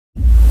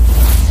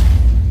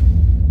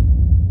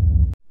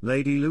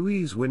Lady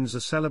Louise Windsor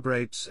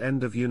celebrates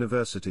end of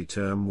university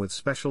term with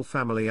special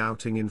family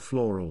outing in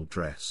floral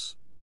dress.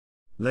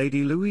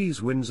 Lady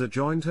Louise Windsor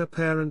joined her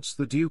parents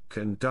the Duke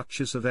and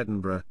Duchess of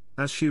Edinburgh,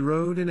 as she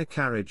rode in a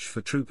carriage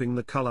for Trooping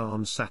the Colour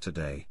on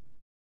Saturday.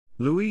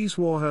 Louise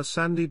wore her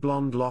sandy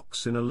blonde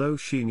locks in a low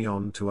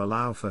chignon to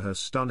allow for her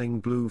stunning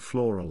blue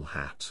floral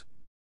hat.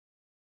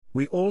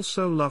 We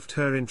also loved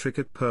her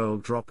intricate pearl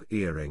drop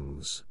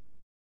earrings.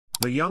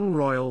 The young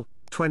royal,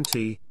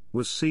 20,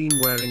 was seen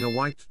wearing a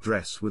white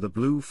dress with a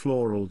blue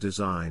floral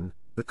design,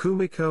 the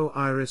Kumiko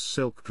Iris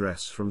Silk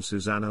Dress from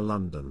Suzannah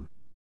London.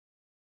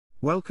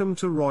 Welcome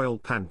to Royal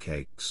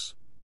Pancakes.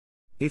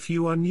 If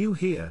you are new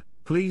here,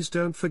 please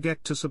don't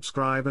forget to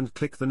subscribe and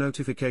click the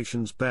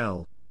notifications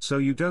bell, so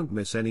you don't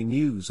miss any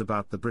news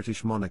about the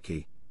British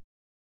monarchy.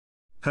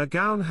 Her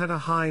gown had a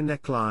high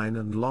neckline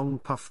and long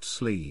puffed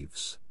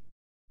sleeves.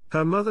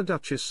 Her mother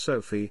Duchess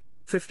Sophie,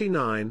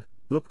 59,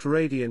 looked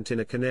radiant in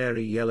a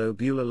canary yellow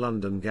Beulah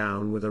London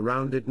gown with a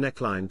rounded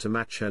neckline to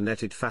match her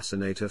netted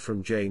fascinator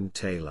from Jane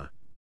Taylor.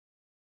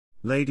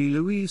 Lady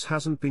Louise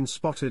hasn't been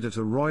spotted at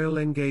a royal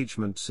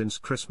engagement since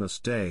Christmas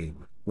Day,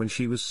 when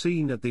she was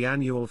seen at the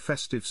annual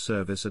festive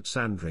service at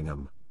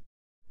Sandringham.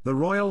 The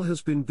royal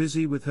has been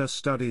busy with her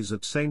studies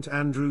at St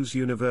Andrews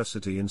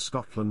University in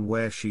Scotland,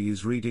 where she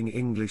is reading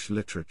English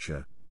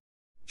literature.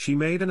 She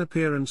made an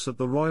appearance at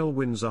the Royal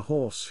Windsor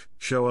Horse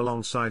Show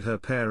alongside her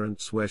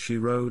parents, where she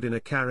rode in a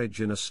carriage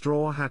in a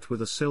straw hat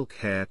with a silk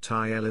hair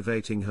tie,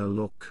 elevating her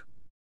look.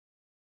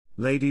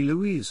 Lady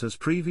Louise has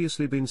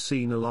previously been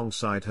seen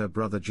alongside her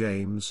brother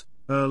James,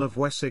 Earl of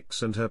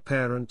Wessex, and her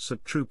parents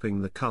at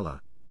Trooping the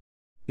Colour.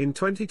 In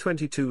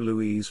 2022,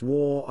 Louise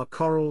wore a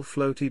coral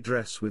floaty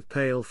dress with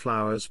pale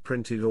flowers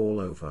printed all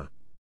over.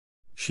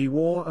 She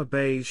wore a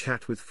beige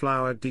hat with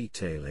flower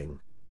detailing.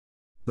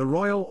 The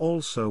royal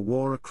also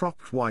wore a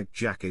cropped white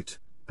jacket,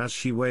 as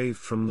she waved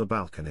from the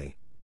balcony.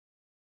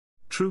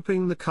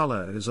 Trooping the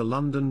Colour is a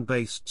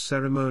London-based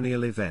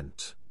ceremonial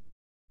event.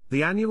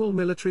 The annual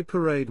military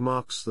parade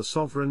marks the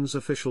sovereign's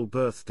official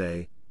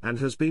birthday, and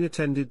has been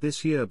attended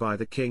this year by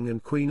the King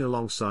and Queen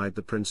alongside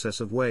the Princess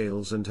of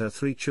Wales and her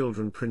three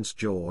children, Prince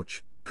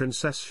George,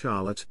 Princess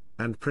Charlotte,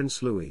 and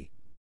Prince Louis.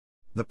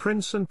 The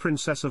Prince and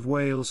Princess of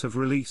Wales have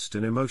released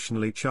an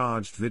emotionally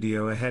charged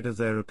video ahead of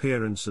their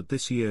appearance at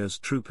this year's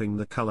Trooping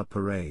the Colour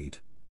parade.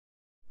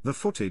 The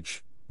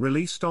footage,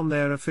 released on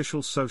their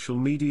official social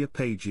media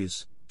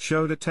pages,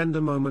 showed a tender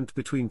moment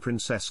between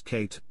Princess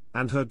Kate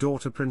and her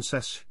daughter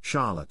Princess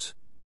Charlotte.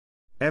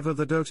 Ever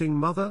the doting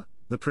mother,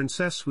 the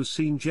princess was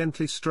seen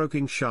gently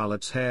stroking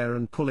Charlotte's hair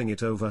and pulling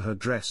it over her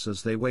dress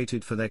as they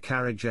waited for their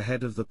carriage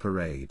ahead of the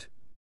parade.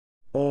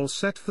 All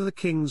set for the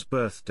King's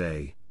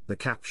birthday, the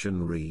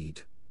caption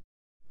read.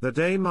 The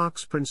day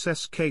marks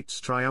Princess Kate's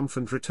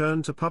triumphant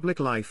return to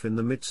public life in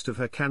the midst of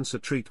her cancer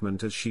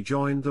treatment, as she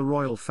joined the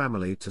royal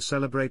family to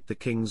celebrate the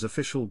King's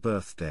official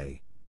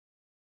birthday.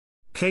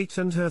 Kate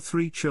and her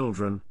three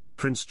children,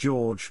 Prince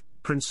George,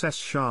 Princess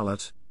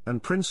Charlotte,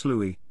 and Prince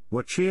Louis,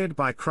 were cheered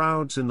by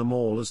crowds in the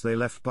mall as they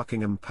left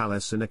Buckingham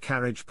Palace in a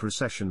carriage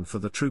procession for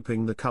the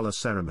Trooping the Colour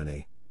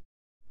ceremony.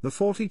 The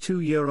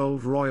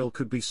 42-year-old royal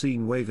could be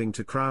seen waving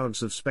to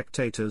crowds of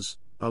spectators,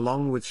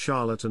 along with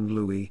Charlotte and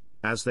Louis,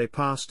 as they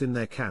passed in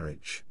their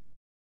carriage.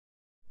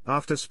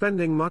 After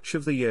spending much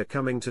of the year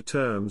coming to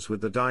terms with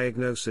the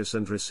diagnosis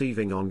and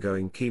receiving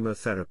ongoing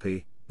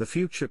chemotherapy, the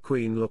future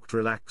Queen looked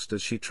relaxed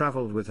as she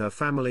travelled with her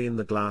family in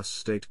the glass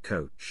state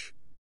coach.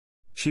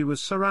 She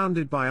was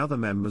surrounded by other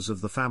members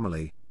of the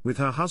family, with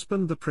her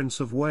husband the Prince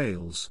of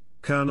Wales,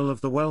 Colonel of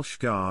the Welsh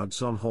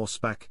Guards on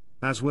horseback,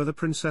 as were the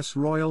Princess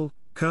Royal,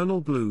 Colonel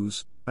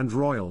Blues, and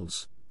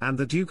Royals, and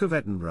the Duke of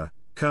Edinburgh,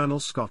 Colonel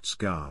Scots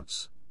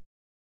Guards.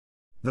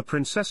 The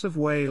Princess of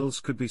Wales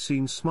could be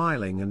seen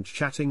smiling and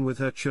chatting with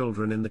her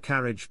children in the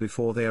carriage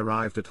before they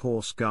arrived at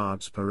Horse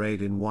Guards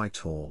Parade in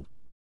Whitehall.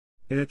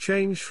 In a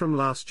change from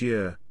last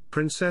year,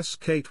 Princess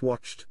Kate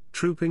watched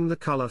Trooping the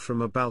Colour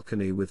from a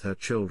balcony with her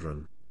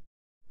children.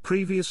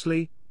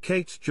 Previously,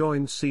 Kate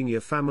joined senior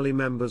family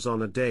members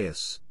on a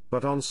dais,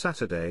 but on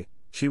Saturday,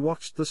 she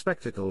watched the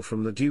spectacle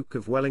from the Duke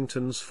of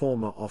Wellington's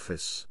former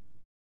office.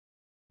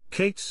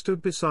 Kate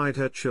stood beside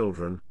her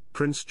children,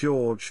 Prince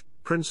George,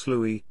 Prince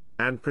Louis,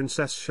 and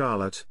Princess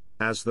Charlotte,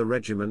 as the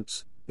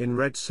regiments, in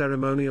red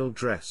ceremonial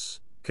dress,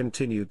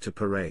 continued to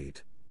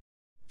parade.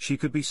 She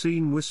could be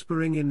seen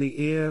whispering in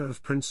the ear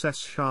of Princess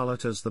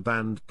Charlotte as the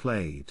band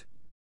played.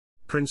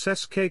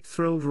 Princess Kate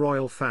thrilled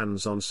royal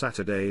fans on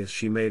Saturday as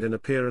she made an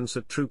appearance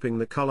at Trooping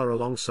the Colour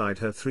alongside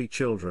her three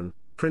children,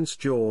 Prince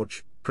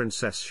George,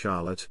 Princess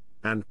Charlotte,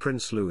 and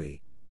Prince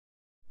Louis.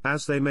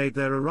 As they made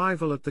their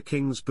arrival at the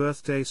King's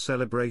birthday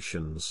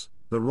celebrations,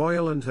 the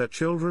royal and her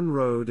children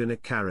rode in a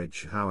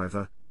carriage.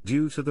 However,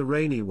 due to the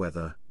rainy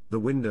weather, the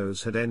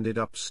windows had ended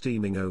up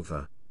steaming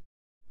over.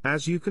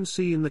 As you can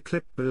see in the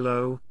clip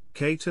below,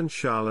 Kate and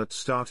Charlotte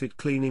started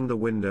cleaning the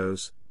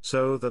windows,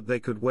 so that they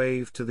could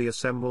wave to the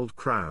assembled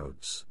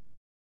crowds.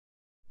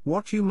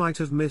 What you might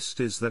have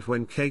missed is that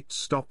when Kate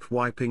stopped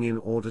wiping in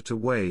order to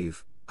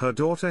wave, her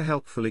daughter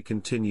helpfully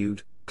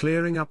continued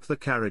clearing up the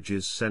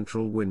carriage's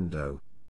central window.